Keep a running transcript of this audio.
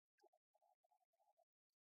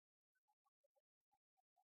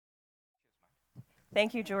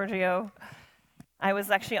Thank you, Giorgio. I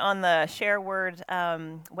was actually on the Share Word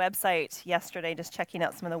website yesterday just checking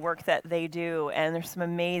out some of the work that they do, and there's some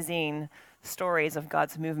amazing stories of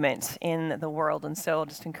God's movement in the world. And so I'll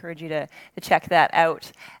just encourage you to check that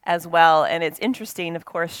out as well. And it's interesting, of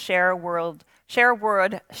course, Share Word,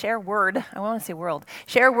 I want to say world.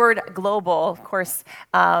 Share Word Global, of course,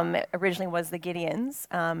 originally was the Gideons,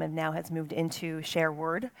 and now has moved into Share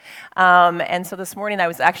Word. And so this morning I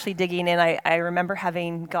was actually digging in. I remember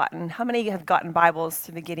having gotten, how many have gotten Bibles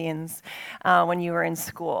to the Gideons when you were in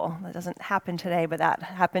school? That doesn't happen today, but that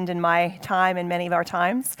happened in my time and many of our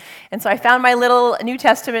times. And so I found my little New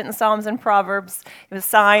Testament in Psalms and Proverbs. It was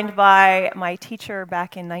signed by my teacher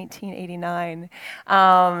back in 1989.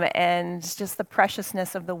 And just the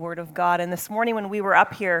preciousness of the Word of God. And this morning when we were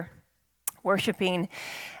up here worshiping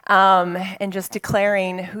and just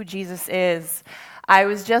declaring who Jesus is, I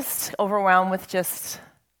was just overwhelmed with just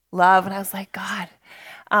love. And I was like, God,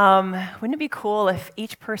 wouldn't it be cool if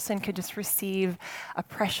each person could just receive a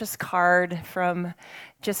precious card from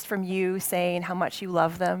you saying how much you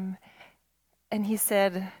love them? And he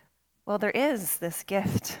said, well, there is this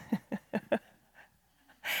gift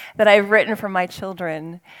that I've written for my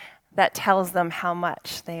children that tells them how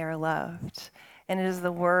much they are loved. And it is the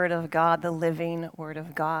Word of God, the living Word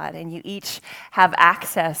of God. And you each have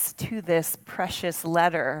access to this precious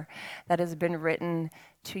letter that has been written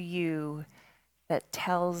to you that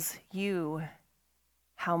tells you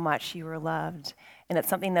how much you are loved. And it's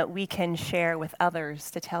something that we can share with others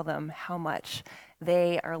to tell them how much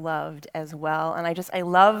they are loved as well. And I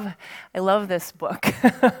love this book.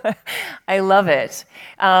 I love it.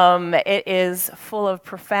 It is full of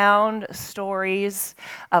profound stories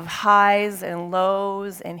of highs and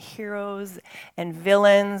lows and heroes and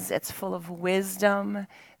villains. It's full of wisdom.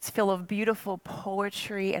 It's full of beautiful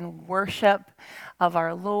poetry and worship of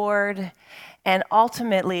our Lord. And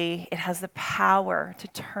ultimately, it has the power to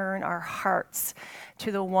turn our hearts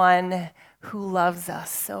to the one who loves us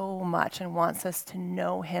so much and wants us to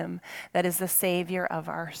know him, that is the Savior of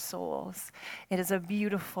our souls. It is a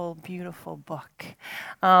beautiful, beautiful book.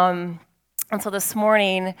 And so this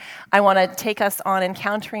morning, I want to take us on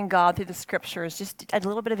encountering God through the scriptures, just a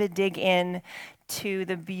little bit of a dig in to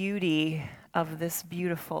the beauty of this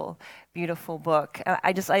beautiful, beautiful book.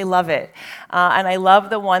 I love it. And I love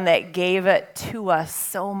the one that gave it to us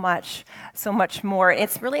so much more.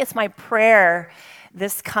 It's my prayer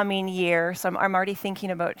this coming year. So I'm already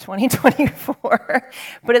thinking about 2024.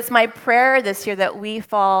 But it's my prayer this year that we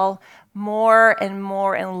fall more and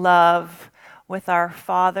more in love with our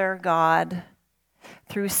Father God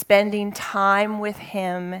through spending time with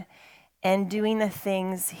him and doing the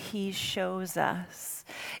things he shows us.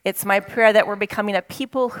 It's my prayer that we're becoming a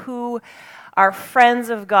people who are friends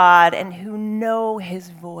of God and who know his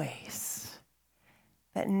voice,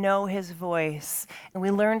 that know his voice. And we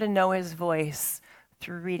learn to know his voice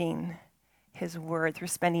through reading his word, through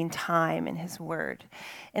spending time in his word.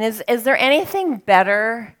 And is there anything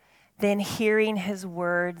better than hearing his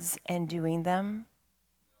words and doing them?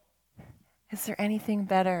 Is there anything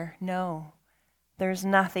better? No, there's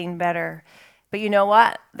nothing better. But you know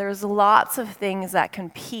what? There's lots of things that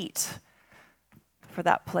compete for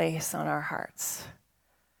that place on our hearts.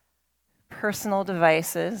 Personal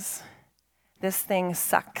devices. This thing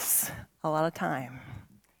sucks a lot of time.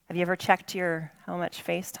 Have you ever checked how much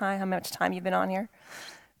FaceTime, how much time you've been on here?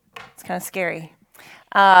 It's kind of scary.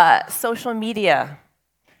 Social media,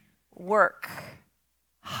 work,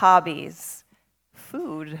 hobbies,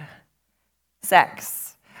 food,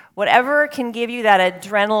 sex, whatever can give you that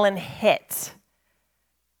adrenaline hit,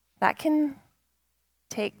 that can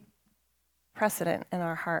take precedent in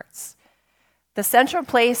our hearts. The central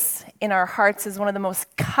place in our hearts is one of the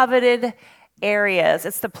most coveted areas.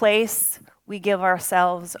 It's the place we give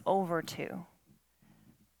ourselves over to.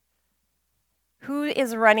 Who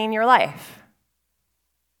is running your life?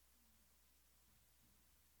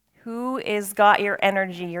 Who is got your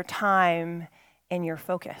energy, your time, and your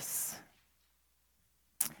focus?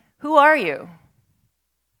 Who are you?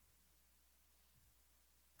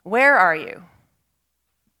 Where are you?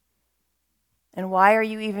 And why are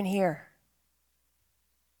you even here?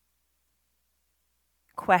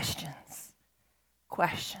 Questions.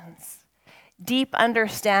 Deep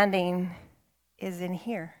understanding is in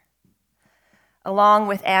here, along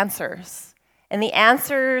with answers. And the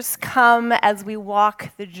answers come as we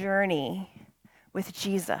walk the journey with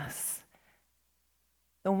Jesus,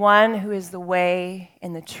 the one who is the way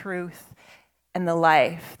and the truth and the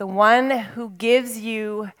life, the one who gives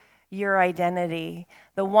you your identity,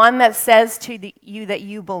 the one that says to you that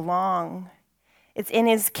you belong. It's in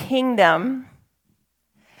his kingdom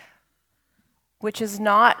which is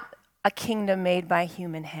not a kingdom made by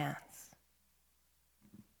human hands.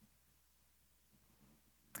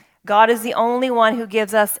 God is the only one who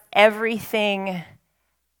gives us everything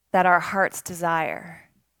that our hearts desire.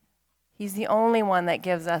 He's the only one that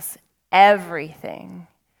gives us everything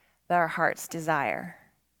that our hearts desire.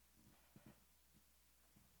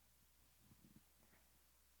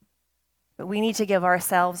 But we need to give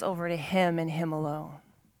ourselves over to Him and Him alone.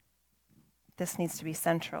 This needs to be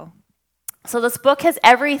central. So this book has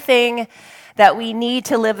everything that we need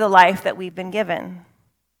to live the life that we've been given.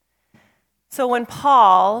 So when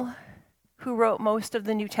Paul, who wrote most of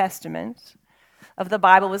the New Testament of the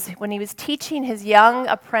Bible, when he was teaching his young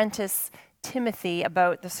apprentice Timothy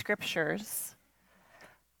about the scriptures,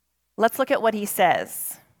 let's look at what he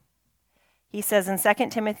says. He says in 2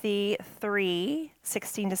 Timothy 3,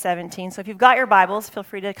 16 to 17. So if you've got your Bibles, feel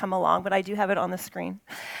free to come along, but I do have it on the screen.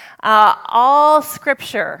 All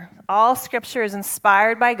scripture is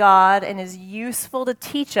inspired by God and is useful to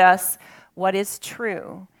teach us what is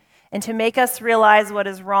true and to make us realize what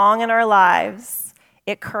is wrong in our lives.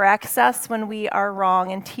 It corrects us when we are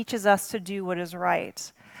wrong and teaches us to do what is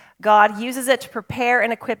right. God uses it to prepare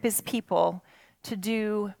and equip His people to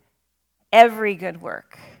do every good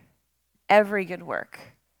work. Every good work.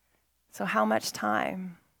 So how much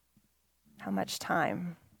time? How much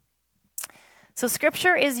time? So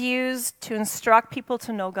scripture is used to instruct people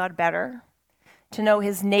to know God better, to know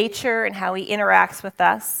His nature and how He interacts with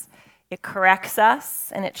us. It corrects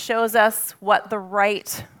us and it shows us what the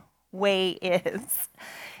right way is.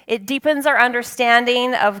 It deepens our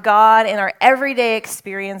understanding of God in our everyday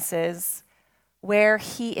experiences where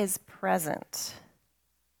He is present.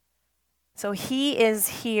 So He is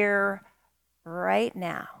here right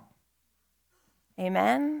now.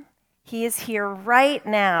 Amen? He is here right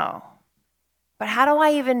now. But how do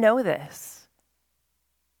I even know this?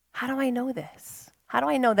 How do I know this? How do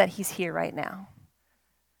I know that He's here right now?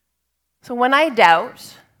 So when I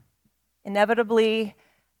doubt, inevitably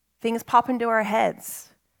things pop into our heads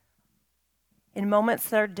in moments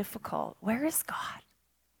that are difficult. Where is God?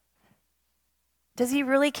 Does He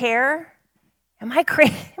really care? Am I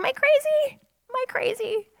crazy? Am I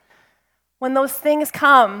crazy? When those things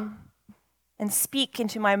come and speak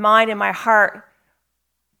into my mind and my heart,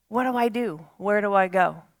 what do I do? Where do I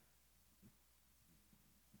go?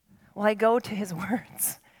 Well, I go to His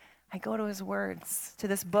words. I go to His words, to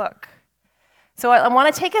this book. So I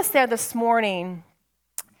want to take us there this morning,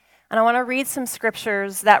 and I want to read some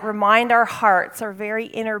scriptures that remind our hearts, our very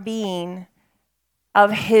inner being,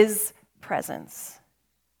 of His presence,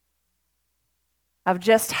 of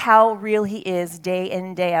just how real He is day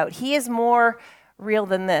in, day out. He is more real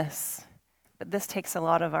than this, but this takes a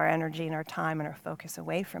lot of our energy and our time and our focus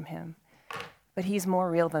away from Him. But He's more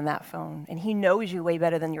real than that phone, and He knows you way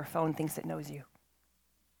better than your phone thinks it knows you.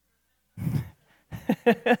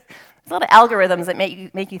 There's a lot of algorithms that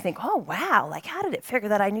make you think, oh, wow, like how did it figure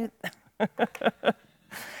that I knew?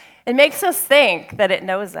 It makes us think that it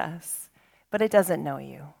knows us, but it doesn't know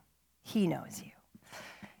you. He knows you.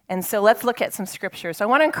 And so let's look at some scripture. So I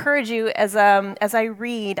want to encourage you as I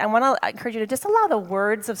read, I want to encourage you to just allow the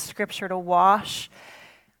words of scripture to wash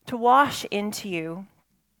into you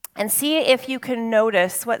and see if you can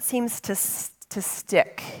notice what seems to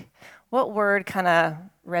stick. What word kind of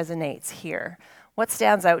resonates here? What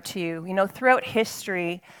stands out to you? You know, throughout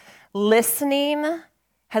history, listening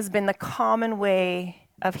has been the common way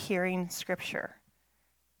of hearing scripture.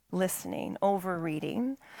 Listening, over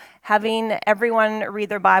reading, having everyone read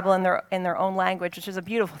their Bible in their own language, which is a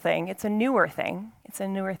beautiful thing. It's a newer thing. It's a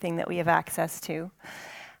newer thing that we have access to.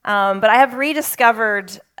 But I have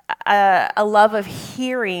rediscovered a love of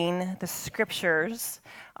hearing the scriptures.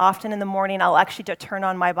 Often in the morning, I'll actually just turn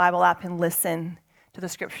on my Bible app and listen to the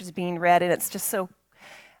scriptures being read, and it's just so.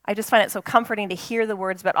 I just find it so comforting to hear the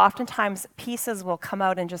words. But oftentimes, pieces will come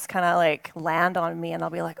out and just kind of like land on me, and I'll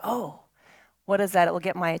be like, oh. What is that? It will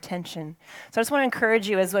get my attention. So I just want to encourage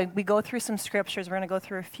you as we go through some scriptures, we're going to go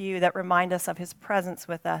through a few that remind us of His presence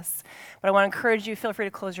with us. But I want to encourage you, feel free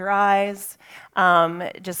to close your eyes.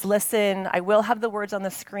 Just listen. I will have the words on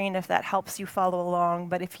the screen if that helps you follow along.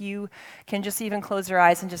 But if you can just even close your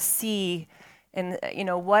eyes and just see, and you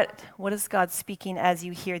know, what is God speaking as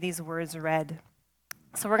you hear these words read.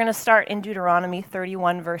 So we're going to start in Deuteronomy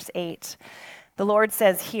 31, verse 8. The Lord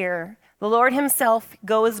says here, "The Lord Himself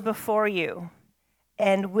goes before you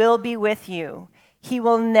and will be with you. He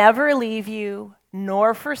will never leave you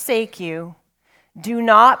nor forsake you. Do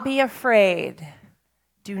not be afraid.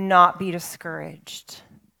 Do not be discouraged."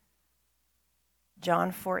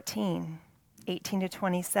 John 14, 18 to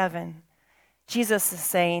 27. Jesus is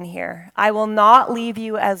saying here, "I will not leave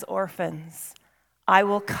you as orphans. I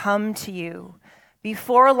will come to you.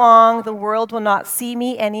 Before long, the world will not see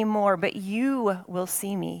me anymore, but you will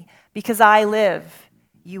see me. Because I live,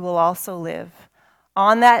 you will also live.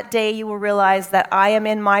 On that day, you will realize that I am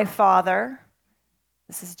in my Father.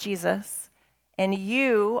 This is Jesus. And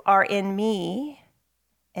you are in me.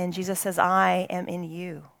 And Jesus says, I am in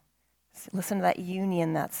you. Listen to that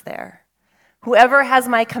union that's there. Whoever has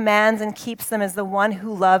my commands and keeps them is the one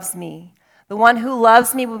who loves me. The one who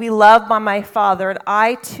loves me will be loved by my Father, and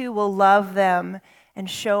I too will love them and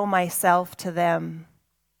show myself to them.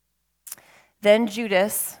 Then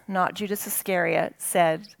Judas, not Judas Iscariot,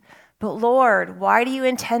 said, But Lord, why do you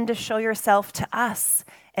intend to show yourself to us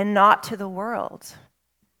and not to the world?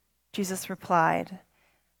 Jesus replied,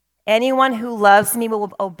 Anyone who loves me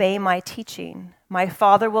will obey my teaching. My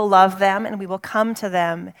Father will love them, and we will come to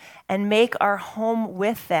them and make our home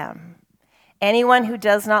with them. Anyone who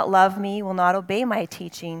does not love me will not obey my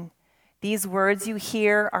teaching. These words you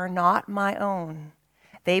hear are not my own.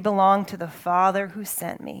 They belong to the Father who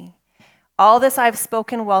sent me. All this I've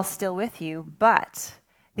spoken while still with you, but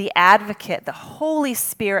the Advocate, the Holy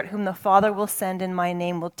Spirit, whom the Father will send in my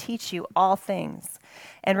name, will teach you all things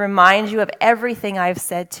and remind you of everything I've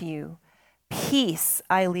said to you. Peace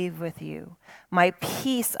I leave with you. My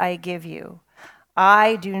peace I give you.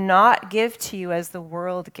 I do not give to you as the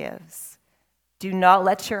world gives. Do not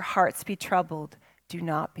let your hearts be troubled. Do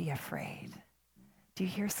not be afraid. Do you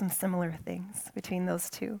hear some similar things between those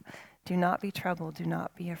two? Do not be troubled. Do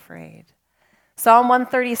not be afraid. Psalm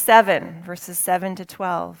 137, verses 7 to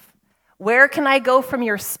 12. Where can I go from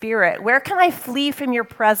your spirit? Where can I flee from your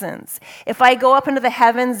presence? If I go up into the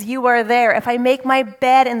heavens, you are there. If I make my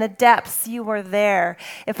bed in the depths, you are there.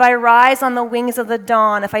 If I rise on the wings of the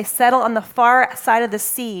dawn, if I settle on the far side of the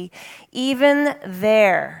sea, even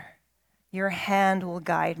there, your hand will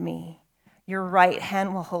guide me. Your right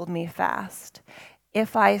hand will hold me fast.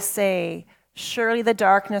 If I say, surely the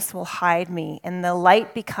darkness will hide me, and the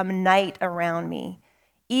light become night around me,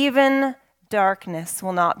 even darkness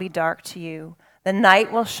will not be dark to you. The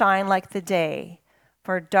night will shine like the day,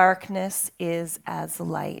 for darkness is as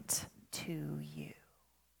light to you.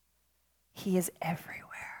 He is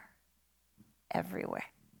everywhere, everywhere.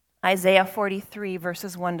 Isaiah 43,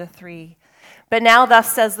 verses 1 to 3. But now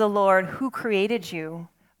thus says the Lord, who created you,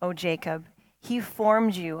 O Jacob? He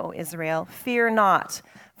formed you, O Israel. Fear not,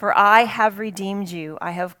 for I have redeemed you.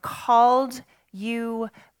 I have called you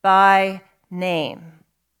by name.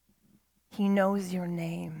 He knows your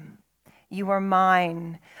name. You are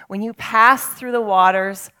mine. When you pass through the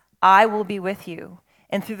waters, I will be with you.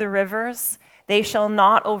 And through the rivers, they shall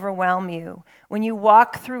not overwhelm you. When you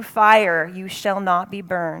walk through fire, you shall not be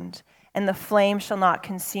burned, and the flame shall not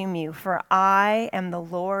consume you. For I am the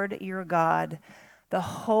Lord your God, the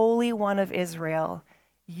Holy One of Israel,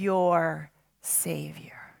 your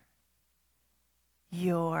Savior.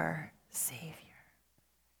 Your Savior.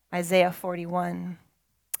 Isaiah 41.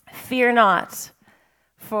 Fear not,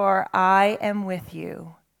 for I am with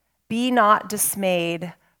you. Be not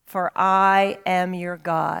dismayed, for I am your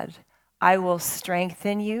God. I will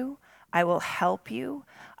strengthen you. I will help you.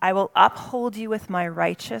 I will uphold you with my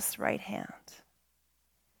righteous right hand.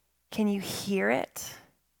 Can you hear it?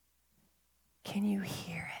 Can you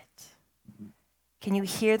hear it? Can you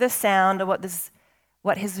hear the sound of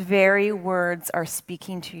what his very words are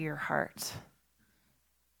speaking to your heart?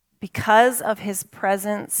 Because of his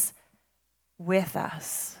presence with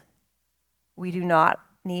us, we do not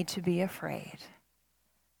need to be afraid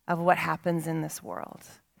of what happens in this world.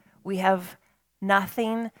 We have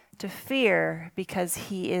nothing to fear because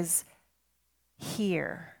he is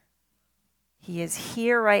here. He is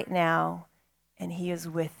here right now, and he is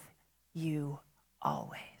with you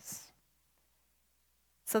always.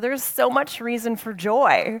 So there's so much reason for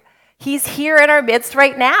joy. He's here in our midst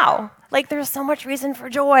right now. Like, there's so much reason for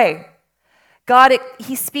joy. God,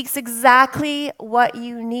 he speaks exactly what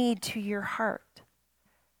you need to your heart.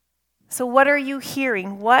 So what are you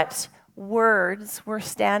hearing? What words were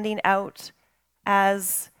standing out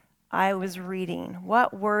as I was reading?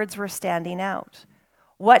 What words were standing out?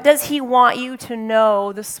 What does he want you to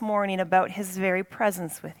know this morning about his very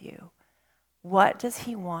presence with you? What does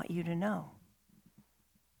he want you to know?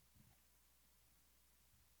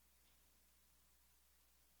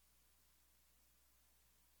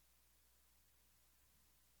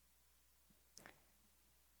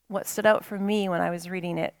 What stood out for me when I was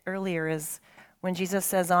reading it earlier is when Jesus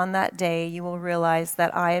says, on that day you will realize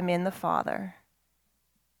that I am in the Father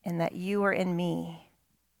and that you are in me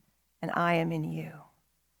and I am in you.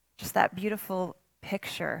 Just that beautiful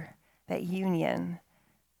picture, that union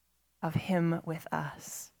of him with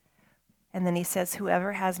us. And then he says,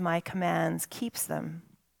 whoever has my commands keeps them,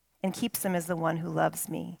 and keeps them is the one who loves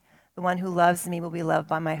me. The one who loves me will be loved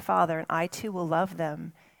by my Father, and I too will love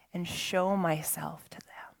them and show myself to them.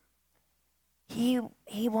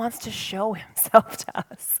 He wants to show himself to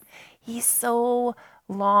us. He so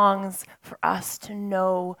longs for us to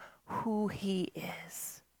know who he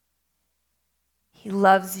is. He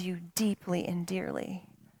loves you deeply and dearly.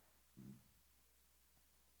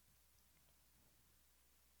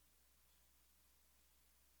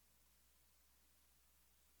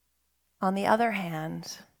 On the other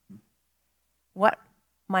hand, what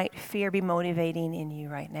might fear be motivating in you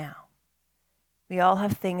right now? We all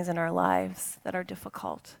have things in our lives that are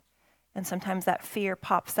difficult. And sometimes that fear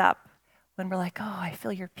pops up when we're like, oh, I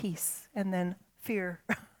feel your peace. And then fear.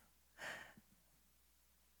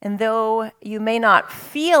 And though you may not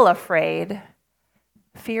feel afraid,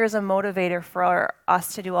 fear is a motivator for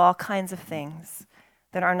us to do all kinds of things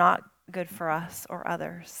that are not good for us or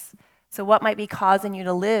others. So what might be causing you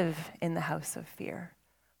to live in the house of fear?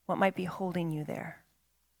 What might be holding you there?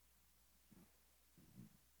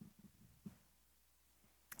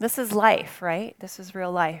 This is life, right? This is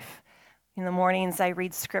real life. In the mornings, I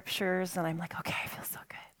read scriptures, and I'm like, okay, I feel so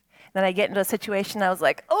good. Then I get into a situation, I was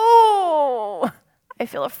like, oh, I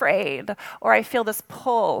feel afraid, or I feel this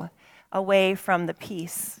pull away from the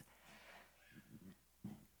peace.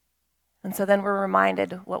 And so then we're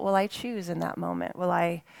reminded, what will I choose in that moment? Will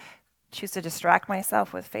I choose to distract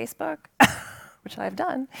myself with Facebook, which I've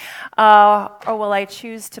done, or will I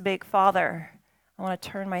choose to beg, Father, I want to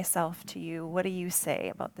turn myself to you. What do you say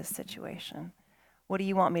about this situation? What do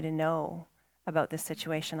you want me to know about this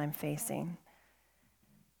situation I'm facing?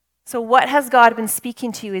 So what has God been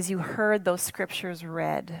speaking to you as you heard those scriptures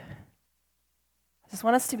read? I just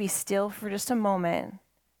want us to be still for just a moment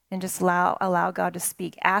and just allow God to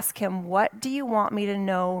speak. Ask him, what do you want me to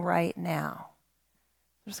know right now?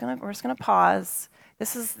 We're just gonna pause.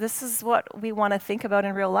 This is what we want to think about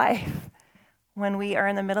in real life. When we are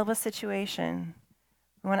in the middle of a situation,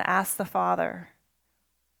 we want to ask the Father,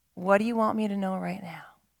 what do you want me to know right now?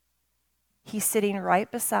 He's sitting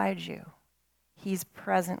right beside you. He's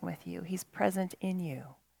present with you. He's present in you.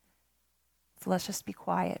 So let's just be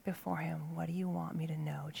quiet before him. What do you want me to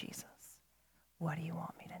know, Jesus? What do you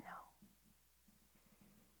want me to know?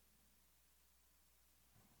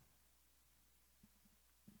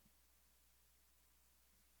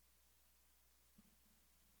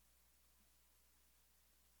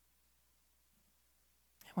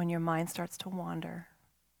 When your mind starts to wander,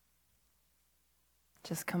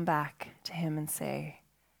 just come back to him and say,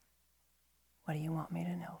 what do you want me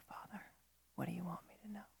to know, Father? What do you want me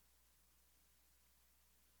to know?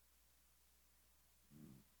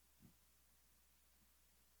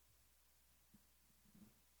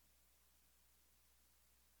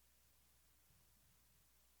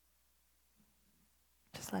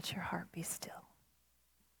 Just let your heart be still.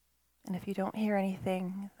 And if you don't hear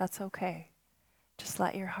anything, that's okay. Just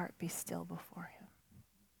let your heart be still before him.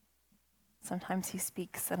 Sometimes he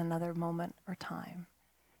speaks at another moment or time.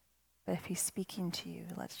 But if he's speaking to you,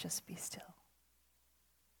 let's just be still.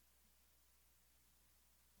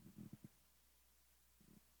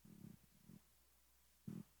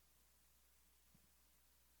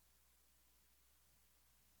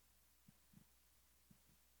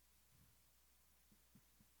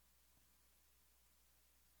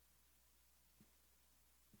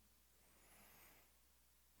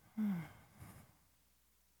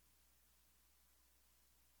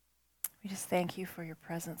 We just thank you for your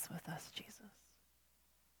presence with us, Jesus.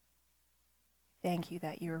 Thank you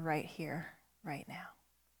that you're right here, right now.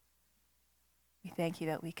 We thank you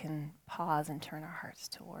that we can pause and turn our hearts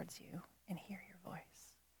towards you and hear your voice.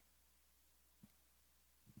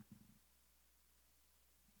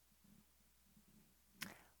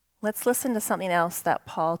 Let's listen to something else that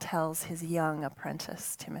Paul tells his young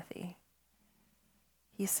apprentice, Timothy.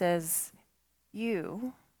 He says,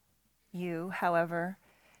 you, however,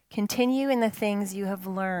 continue in the things you have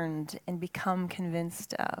learned and become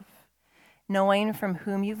convinced of, knowing from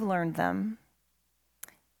whom you've learned them,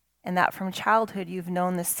 and that from childhood you've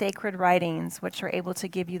known the sacred writings which are able to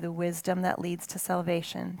give you the wisdom that leads to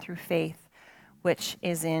salvation through faith, which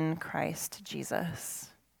is in Christ Jesus.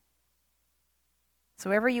 So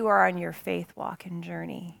wherever you are on your faith walk and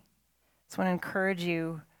journey, I just want to encourage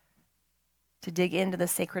you to dig into the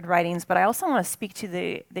sacred writings, but I also want to speak to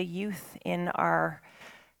the youth in our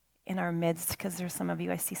midst, because there's some of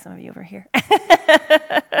you, I see some of you over here.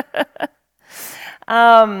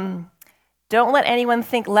 Don't let anyone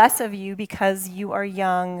think less of you because you are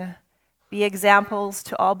young. Be examples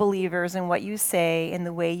to all believers in what you say, in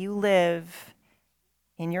the way you live,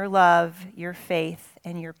 in your love, your faith,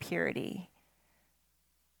 and your purity.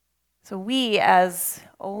 So we, as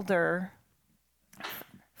older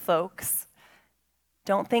folks,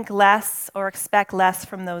 don't think less or expect less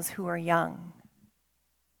from those who are young.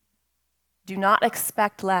 Do not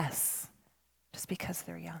expect less just because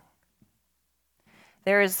they're young.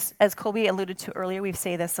 There is, as Colby alluded to earlier, we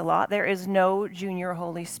say this a lot, there is no junior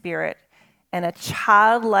Holy Spirit, and a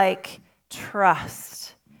childlike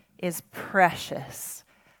trust is precious,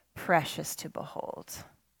 precious to behold.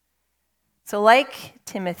 So like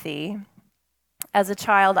Timothy, as a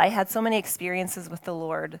child, I had so many experiences with the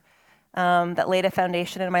Lord that laid a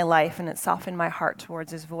foundation in my life, and it softened my heart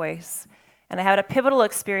towards his voice. And I had a pivotal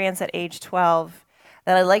experience at age 12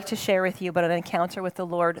 that I'd like to share with you about an encounter with the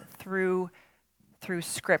Lord through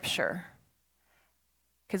Scripture.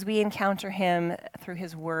 Because we encounter him through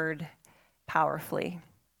his word powerfully.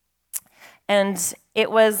 And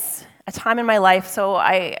it was a time in my life, so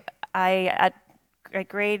I at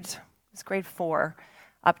grade 4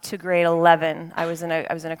 up to grade 11, I was in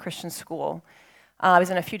a Christian school. I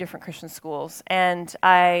was in a few different Christian schools, and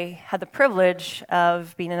I had the privilege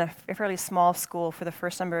of being in a fairly small school for the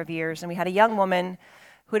first number of years, and we had a young woman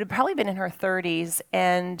who had probably been in her 30s,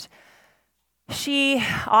 and she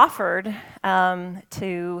offered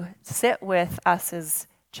to sit with us as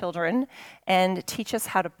children and teach us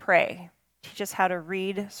how to pray, teach us how to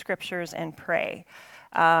read scriptures and pray.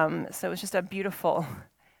 So it was just a beautiful,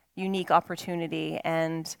 unique opportunity.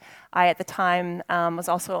 And I, at the time, was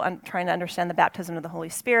also trying to understand the baptism of the Holy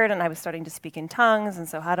Spirit, and I was starting to speak in tongues. And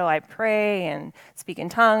so how do I pray and speak in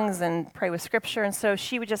tongues and pray with scripture? And so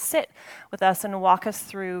she would just sit with us and walk us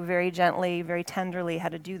through very gently, very tenderly how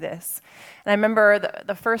to do this. And I remember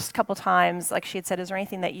the first couple times, like she had said, is there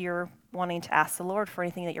anything that you're wanting to ask the Lord for,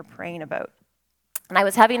 anything that you're praying about? And I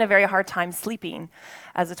was having a very hard time sleeping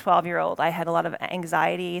as a 12-year-old. I had a lot of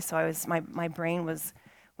anxiety, so my brain was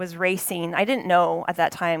racing. I didn't know at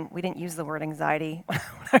that time, we didn't use the word anxiety when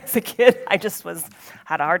I was a kid. I just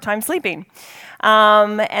had a hard time sleeping.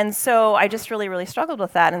 And so I just really, really struggled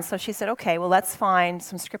with that. And so she said, okay, well, let's find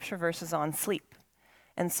some scripture verses on sleep.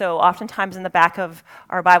 And so oftentimes in the back of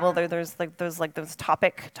our Bible, there's those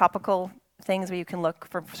topical things where you can look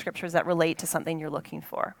for scriptures that relate to something you're looking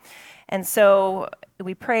for. And so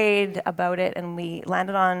we prayed about it, and we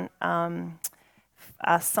landed on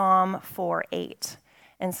Psalm 4:8.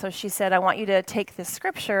 And so she said, I want you to take this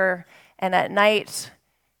scripture, and at night,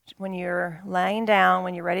 when you're lying down,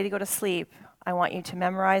 when you're ready to go to sleep, I want you to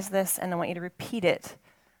memorize this, and I want you to repeat it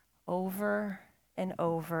over and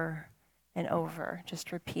over and over.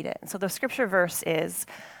 Just repeat it. And so the scripture verse is,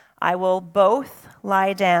 I will both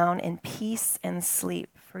lie down in peace and sleep,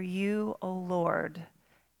 for you, O Lord,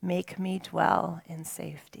 make me dwell in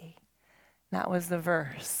safety. That was the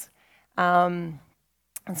verse. And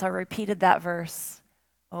so I repeated that verse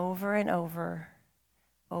over and over,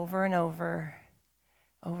 over and over,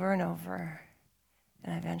 over and over,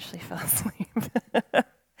 and I eventually fell asleep.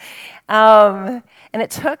 And it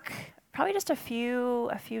took probably just a few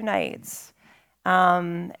nights,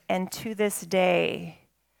 and to this day,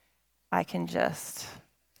 I can just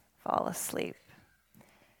fall asleep.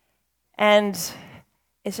 And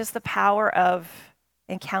it's just the power of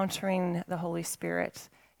encountering the Holy Spirit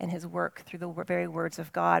and his work through the very words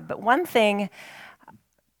of God. But one thing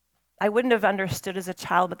I wouldn't have understood as a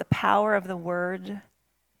child, but the power of the word,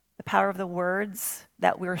 the power of the words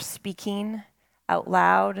that we're speaking out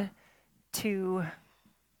loud to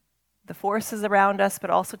the forces around us, but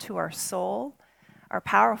also to our soul, are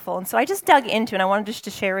powerful. And so I just dug into, and I wanted just to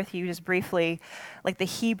share with you just briefly, like the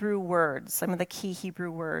Hebrew words, some of the key Hebrew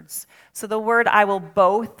words. So the word I will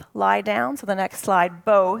both lie down, so the next slide,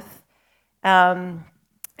 both,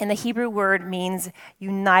 and the Hebrew word means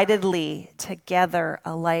unitedly, together,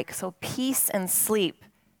 alike. So peace and sleep,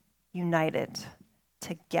 united,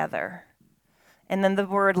 together. And then the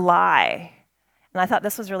word lie. And I thought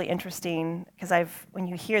this was really interesting because when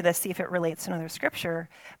you hear this, see if it relates to another scripture.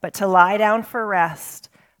 But to lie down for rest,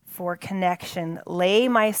 for connection, lay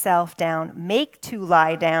myself down, make to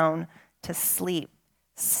lie down, to sleep,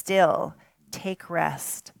 still, take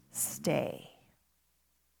rest, stay.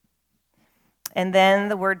 And then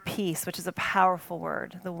the word peace, which is a powerful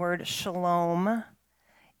word. The word shalom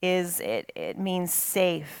it means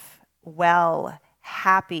safe, well,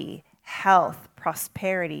 happy, health,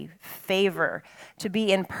 prosperity, favor, to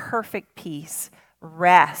be in perfect peace,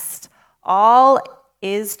 rest. All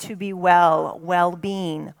is to be well,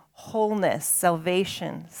 well-being, wholeness,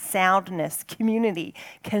 salvation, soundness, community,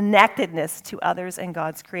 connectedness to others and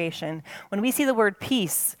God's creation. When we see the word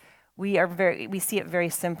peace, we see it very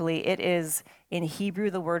simply. It is, in Hebrew,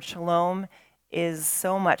 the word shalom is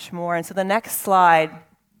so much more. And so the next slide,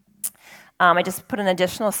 I just put an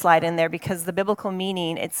additional slide in there because the biblical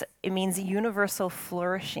meaning, it means universal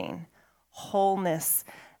flourishing, wholeness,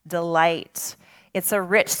 delight. It's a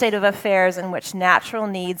rich state of affairs in which natural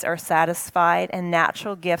needs are satisfied and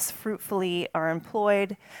natural gifts fruitfully are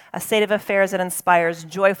employed. A state of affairs that inspires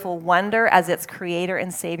joyful wonder as its creator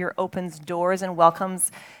and savior opens doors and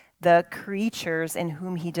welcomes the creatures in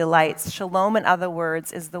whom he delights. Shalom, in other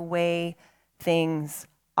words, is the way things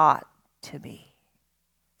ought to be.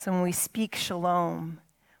 So when we speak shalom,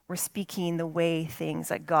 we're speaking the way things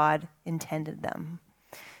that God intended them.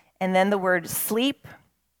 And then the word sleep,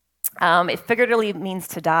 it figuratively means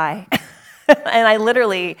to die. And I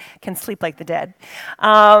literally can sleep like the dead.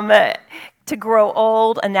 To grow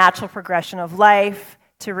old, a natural progression of life,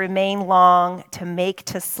 to remain long, to make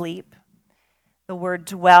to sleep. The word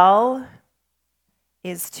dwell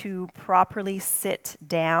is to properly sit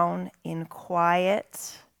down in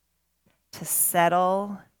quiet, to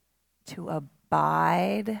settle, to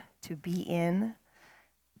abide, to be in,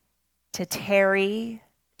 to tarry,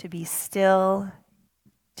 to be still,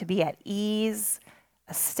 to be at ease,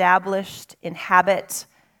 established, inhabit,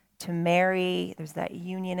 to marry, there's that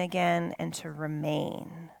union again, and to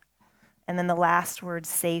remain. And then the last word,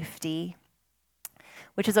 safety,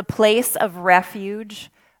 which is a place of refuge,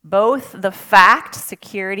 both the fact,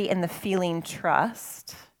 security, and the feeling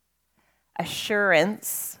trust.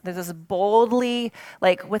 Assurance, there's this boldly,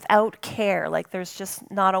 like without care, like there's just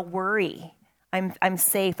not a worry. I'm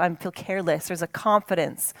safe, I feel careless. There's a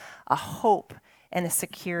confidence, a hope, and a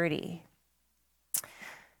security.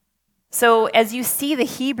 So as you see the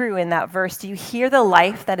Hebrew in that verse, do you hear the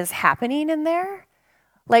life that is happening in there?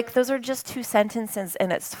 Like those are just two sentences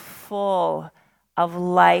and it's full of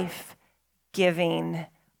life-giving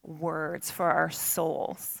words for our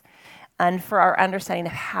souls and for our understanding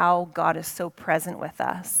of how God is so present with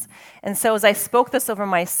us. And so as I spoke this over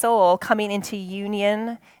my soul, coming into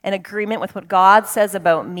union and agreement with what God says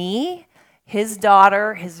about me, his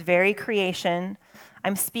daughter, his very creation,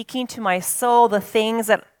 I'm speaking to my soul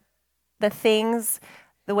the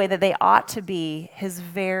way that they ought to be, his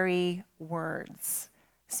very words,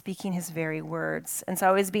 speaking his very words. And so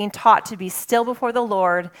I was being taught to be still before the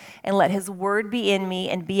Lord and let his word be in me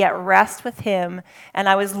and be at rest with him. And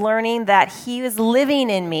I was learning that he was living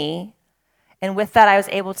in me. And with that, I was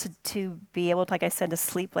able to be able to, like I said, to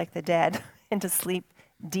sleep like the dead and to sleep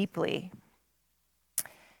deeply.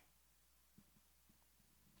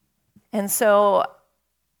 And so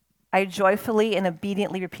I joyfully and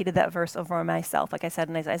obediently repeated that verse over myself, like I said,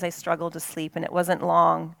 and as I struggled to sleep. And it wasn't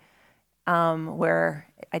long where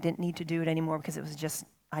I didn't need to do it anymore because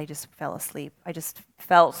I just fell asleep. I just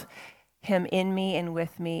felt him in me and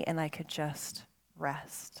with me, and I could just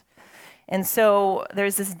rest. And so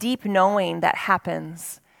there's this deep knowing that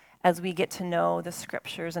happens as we get to know the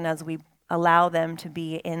scriptures and as we allow them to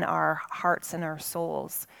be in our hearts and our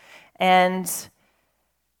souls. And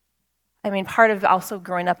I mean, part of also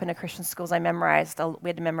growing up in a Christian schools, we had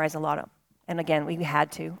to memorize a lot of, and again, we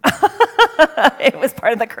had to. It was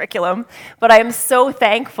part of the curriculum. But I am so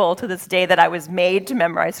thankful to this day that I was made to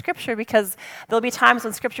memorize scripture because there'll be times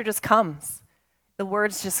when scripture just comes. The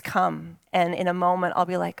words just come. And in a moment, I'll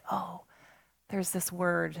be like, oh, there's this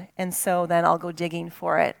word. And so then I'll go digging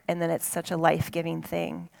for it. And then it's such a life-giving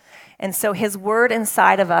thing. And so his word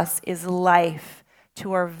inside of us is life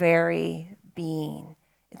to our very being.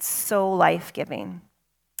 It's so life-giving.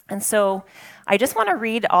 And so I just want to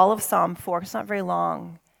read all of Psalm 4. It's not very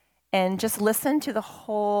long. And just listen to the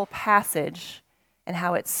whole passage and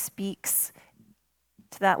how it speaks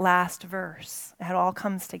to that last verse, how it all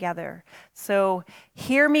comes together. So,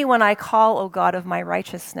 hear me when I call, O God of my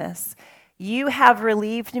righteousness. You have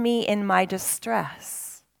relieved me in my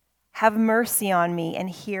distress. Have mercy on me and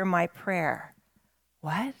hear my prayer.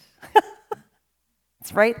 What?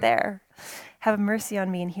 It's right there. Have mercy on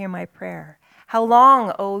me and hear my prayer. How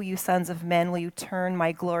long, O you sons of men, will you turn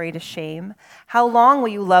my glory to shame? How long will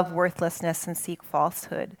you love worthlessness and seek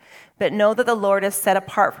falsehood? But know that the Lord has set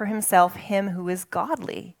apart for himself him who is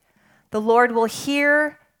godly. The Lord will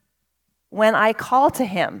hear when I call to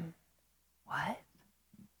him. What?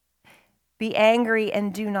 Be angry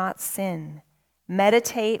and do not sin.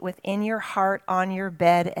 Meditate within your heart on your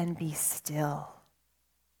bed and be still.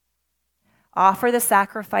 Offer the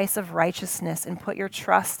sacrifice of righteousness and put your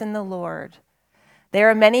trust in the Lord. There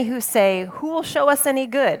are many who say, who will show us any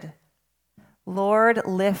good? Lord,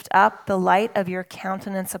 lift up the light of your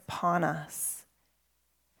countenance upon us.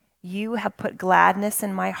 You have put gladness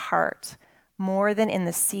in my heart, more than in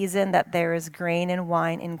the season that there is grain and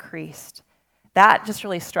wine increased. That just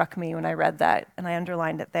really struck me when I read that, and I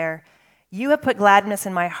underlined it there. You have put gladness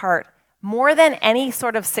in my heart more than any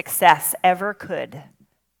sort of success ever could.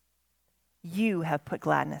 You have put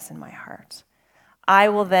gladness in my heart. I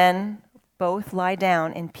will then both lie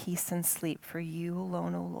down in peace and sleep, for you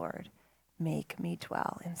alone, O Lord, make me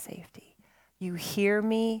dwell in safety. You hear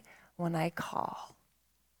me when I call.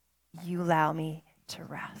 You allow me to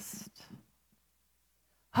rest.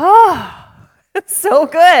 Oh, it's so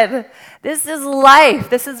good. This is life.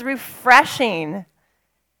 This is refreshing.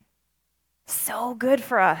 So good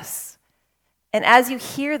for us. And as you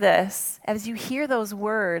hear this, as you hear those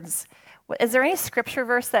words, is there any scripture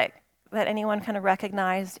verse that anyone kind of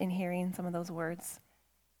recognized in hearing some of those words?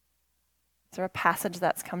 Is there a passage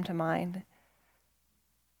that's come to mind?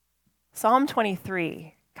 Psalm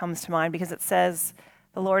 23 comes to mind because it says,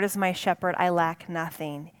 "The Lord is my shepherd, I lack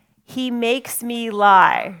nothing. He makes me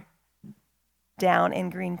lie down in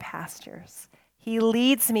green pastures. He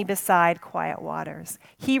leads me beside quiet waters.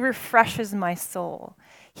 He refreshes my soul.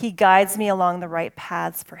 He guides me along the right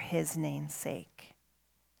paths for his name's sake."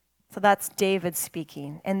 So that's David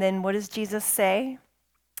speaking. And then what does Jesus say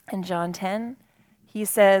in John 10? He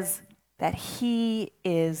says that he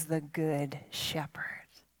is the good shepherd.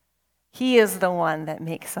 He is the one that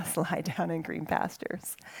makes us lie down in green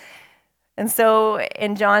pastures. And so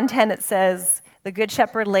in John 10 it says, the good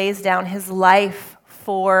shepherd lays down his life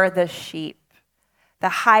for the sheep. The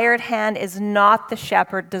hired hand is not the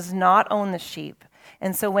shepherd, does not own the sheep.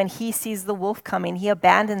 And so when he sees the wolf coming, he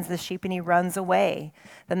abandons the sheep and he runs away.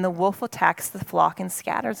 Then the wolf attacks the flock and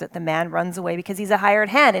scatters it. The man runs away because he's a hired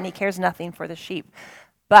hand and he cares nothing for the sheep.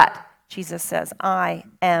 But Jesus says, I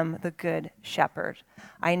am the good shepherd.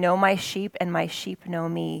 I know my sheep and my sheep know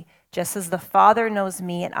me, just as the Father knows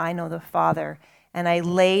me and I know the Father. And I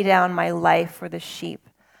lay down my life for the sheep.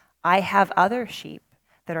 I have other sheep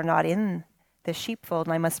that are not in the sheepfold,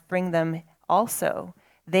 and I must bring them also.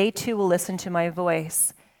 They too will listen to my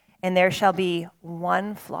voice, and there shall be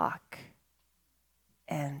one flock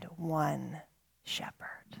and one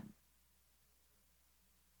shepherd.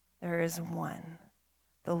 There is one.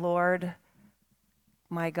 The Lord,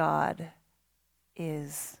 my God,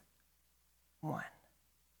 is one.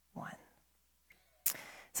 One.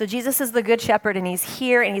 So Jesus is the good shepherd, and he's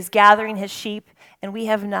here, and he's gathering his sheep, and we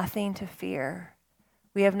have nothing to fear.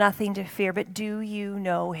 We have nothing to fear, but do you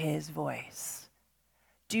know his voice?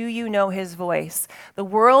 Do you know his voice? The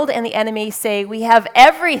world and the enemy say we have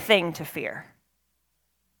everything to fear.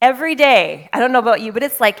 Every day. I don't know about you, but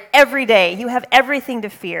it's like every day. You have everything to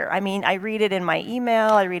fear. I mean, I read it in my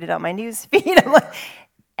email. I read it on my news feed. I'm like,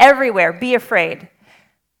 everywhere. Be afraid.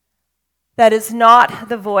 That is not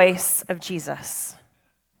the voice of Jesus.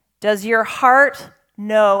 Does your heart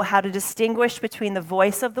know how to distinguish between the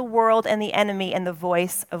voice of the world and the enemy and the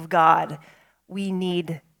voice of God? We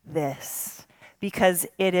need this because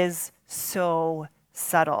it is so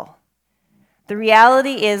subtle. The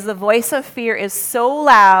reality is the voice of fear is so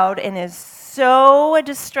loud and is so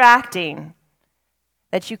distracting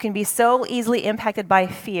that you can be so easily impacted by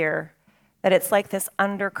fear that it's like this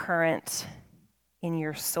undercurrent in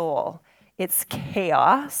your soul. It's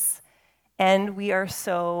chaos, and we are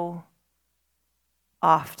so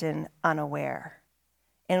often unaware.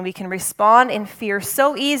 And we can respond in fear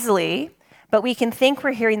so easily, but we can think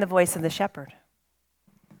we're hearing the voice of the shepherd.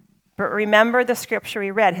 But remember the scripture we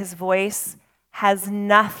read, his voice has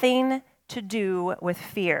nothing to do with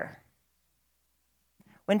fear.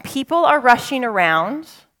 When people are rushing around,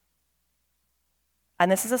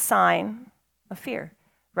 and this is a sign of fear,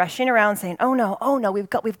 rushing around saying, oh no, we've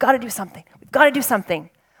got to do something. We've got to do something.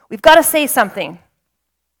 We've got to say something.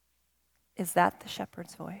 Is that the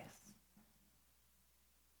shepherd's voice?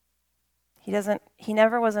 He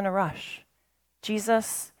never was in a rush.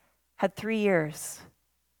 Jesus had 3 years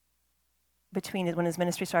between when his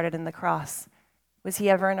ministry started and the cross. Was he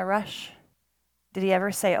ever in a rush? Did he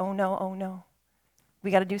ever say, oh no,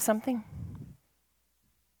 we got to do something?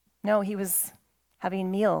 No, he was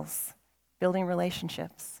having meals, building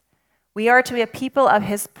relationships. We are to be a people of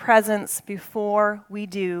his presence before we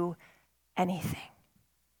do anything.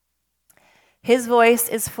 His voice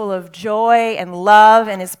is full of joy and love,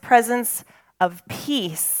 and his presence of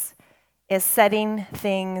peace is setting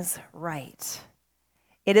things right.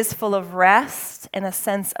 It is full of rest and a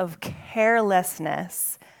sense of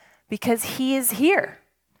carelessness because he is here.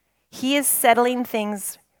 He is settling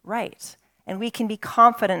things right, and we can be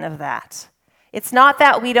confident of that. It's not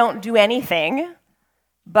that we don't do anything,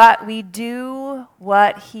 but we do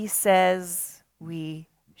what he says we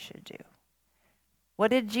should do.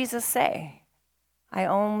 What did Jesus say? I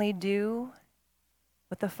only do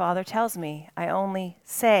what the Father tells me. I only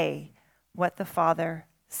say what the Father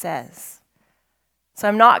says. So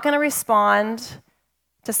I'm not going to respond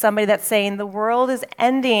to somebody that's saying, the world is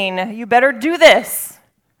ending, you better do this.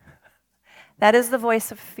 That is the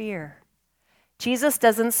voice of fear. Jesus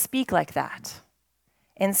doesn't speak like that.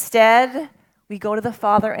 Instead, we go to the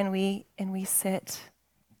Father and we sit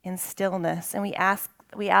in stillness and we ask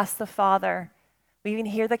the Father. We even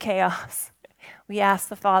hear the chaos. We ask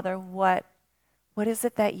the Father, what is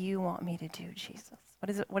it that you want me to do, Jesus?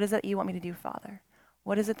 What is it you want me to do, Father?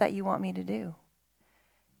 What is it that you want me to do?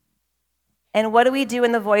 And what do we do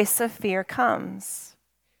when the voice of fear comes?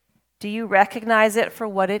 Do you recognize it for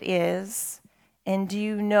what it is? And do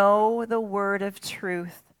you know the word of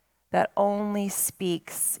truth that only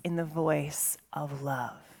speaks in the voice of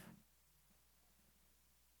love?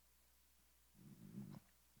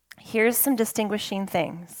 Here's some distinguishing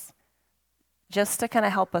things, just to kind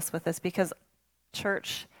of help us with this, because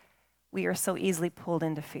church, we are so easily pulled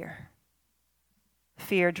into fear.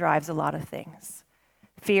 Fear drives a lot of things.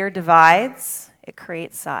 Fear divides, it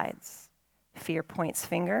creates sides. Fear points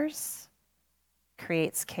fingers,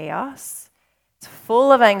 creates chaos. It's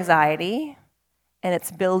full of anxiety, and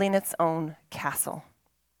it's building its own castle.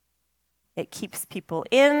 It keeps people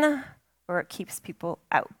in, or it keeps people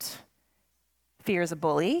out. Fear is a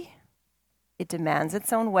bully. It demands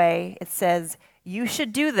its own way. It says, you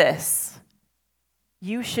should do this.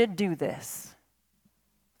 You should do this.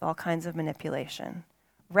 All kinds of manipulation.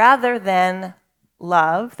 Rather than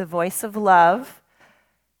love, the voice of love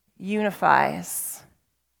unifies.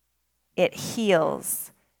 It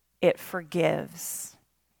heals. It forgives.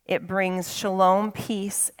 It brings shalom,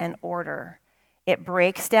 peace, and order. It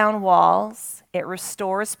breaks down walls. It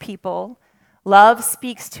restores people. Love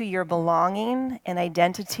speaks to your belonging and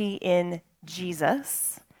identity in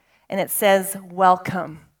Jesus. And it says,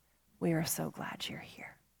 welcome. We are so glad you're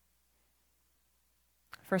here.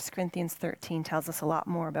 1 Corinthians 13 tells us a lot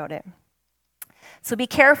more about it. So be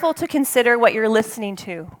careful to consider what you're listening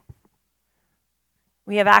to.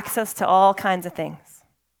 We have access to all kinds of things.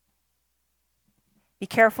 Be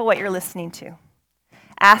careful what you're listening to.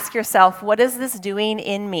 Ask yourself, what is this doing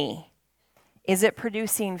in me? Is it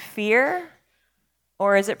producing fear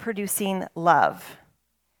or is it producing love?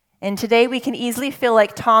 And today we can easily feel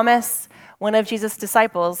like Thomas, one of Jesus'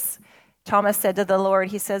 disciples. Thomas said to the Lord,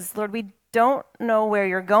 he says, Lord, we don't know where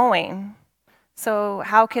you're going, so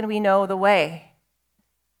how can we know the way?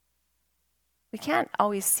 We can't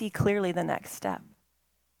always see clearly the next step,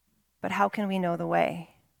 but how can we know the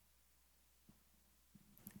way?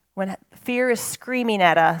 When fear is screaming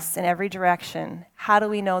at us in every direction, how do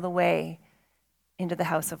we know the way into the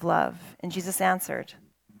house of love? And Jesus answered,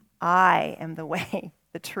 I am the way,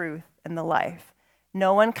 the truth, and the life.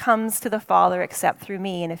 No one comes to the Father except through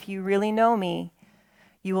me, and if you really know me,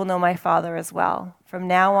 you will know my Father as well. From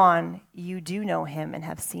now on, you do know him and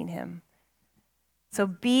have seen him. So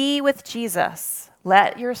be with Jesus.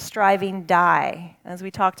 Let your striving die, as we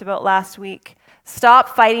talked about last week. Stop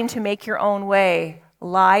fighting to make your own way.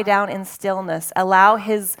 Lie down in stillness. Allow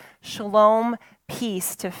his shalom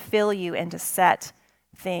peace to fill you and to set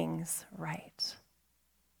things right.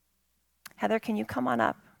 Heather, can you come on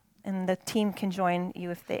up? And the team can join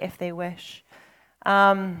you if they wish.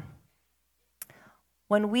 When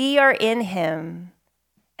we are in him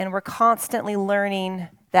and we're constantly learning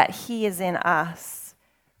that he is in us,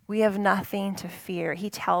 we have nothing to fear. He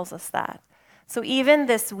tells us that. So even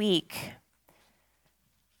this week,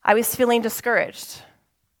 I was feeling discouraged.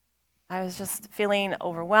 I was just feeling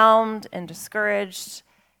overwhelmed and discouraged.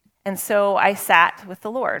 And so I sat with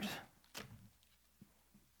the Lord.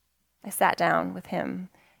 I sat down with him.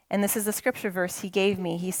 And this is the scripture verse he gave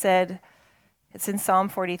me. He said, it's in Psalm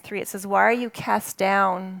 43. It says, why are you cast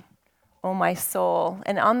down, O my soul?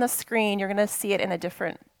 And on the screen, you're going to see it in a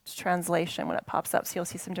different translation when it pops up, so you'll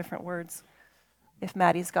see some different words. If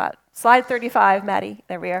Maddie's got slide 35, Maddie,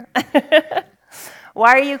 there we are.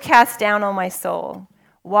 Why are you cast down, O my soul?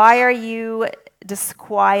 Why are you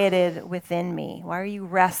disquieted within me? Why are you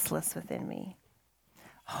restless within me?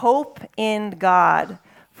 Hope in God,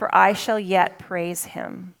 for I shall yet praise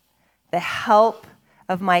him, the help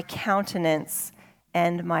of my countenance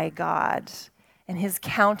and my God. And his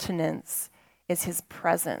countenance is his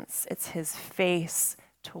presence. It's his face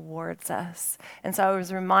towards us. And so I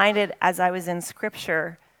was reminded as I was in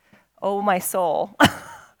scripture, oh, my soul,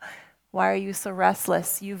 why are you so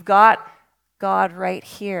restless? You've got God right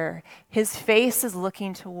here. His face is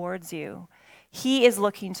looking towards you. He is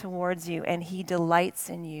looking towards you, and he delights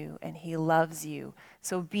in you, and he loves you.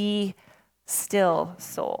 So be still,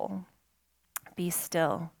 soul. Be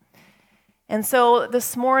still. And so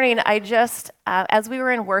this morning, I just, as we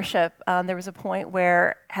were in worship, there was a point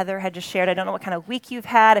where Heather had just shared, I don't know what kind of week you've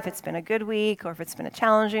had, if it's been a good week or if it's been a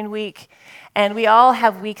challenging week. And we all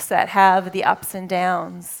have weeks that have the ups and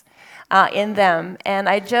downs in them. And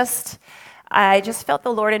I just felt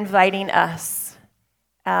the Lord inviting us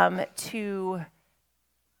to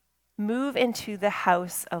move into the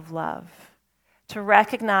house of love, to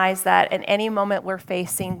recognize that at any moment we're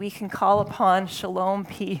facing, we can call upon shalom,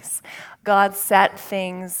 peace. God, set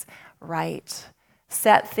things right.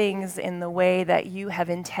 Set things in the way that you have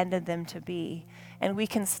intended them to be. And we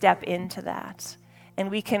can step into that.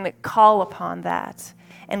 And we can call upon that.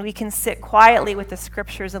 And we can sit quietly with the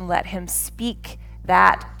scriptures and let him speak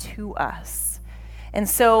that to us. And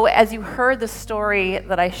so as you heard the story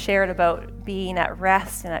that I shared about being at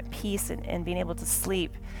rest and at peace and being able to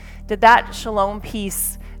sleep, did that shalom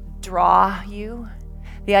peace draw you?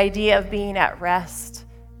 The idea of being at rest,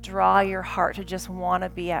 draw your heart to just want to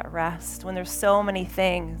be at rest when there's so many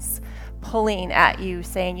things pulling at you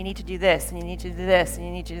saying you need to do this and you need to do this and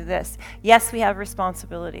you need to do this. Yes, we have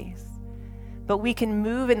responsibilities, but we can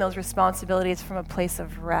move in those responsibilities from a place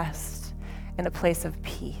of rest and a place of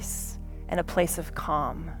peace and a place of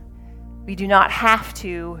calm. We do not have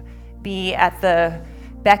to be at the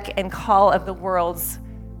beck and call of the world's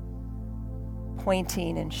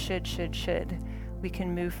pointing and should. We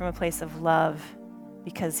can move from a place of love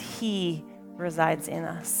because he resides in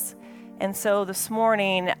us. And so this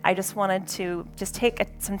morning, I just wanted to just take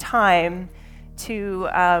some time to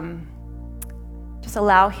just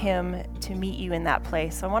allow him to meet you in that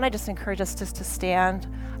place. So I want to just encourage us just to stand.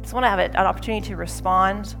 I just want to have an opportunity to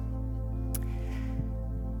respond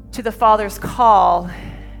to the Father's call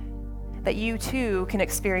that you too can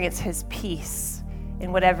experience his peace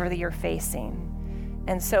in whatever that you're facing.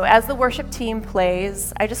 And so as the worship team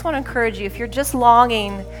plays, I just want to encourage you, if you're just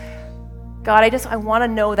longing, God, I want to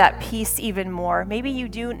know that peace even more. Maybe you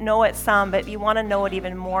do know it some, but you want to know it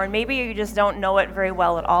even more. And maybe you just don't know it very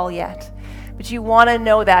well at all yet. But you want to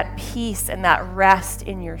know that peace and that rest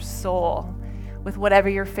in your soul with whatever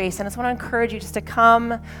you're facing. I just want to encourage you just to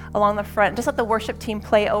come along the front. Just let the worship team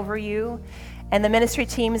play over you. And the ministry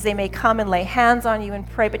teams, they may come and lay hands on you and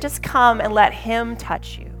pray, but just come and let him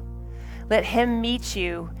touch you. Let him meet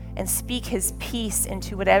you and speak his peace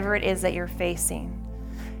into whatever it is that you're facing.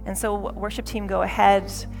 And so worship team, go ahead.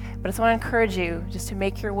 But I just want to encourage you just to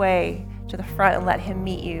make your way to the front and let him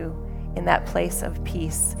meet you in that place of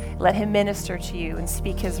peace. Let him minister to you and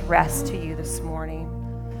speak his rest to you this morning.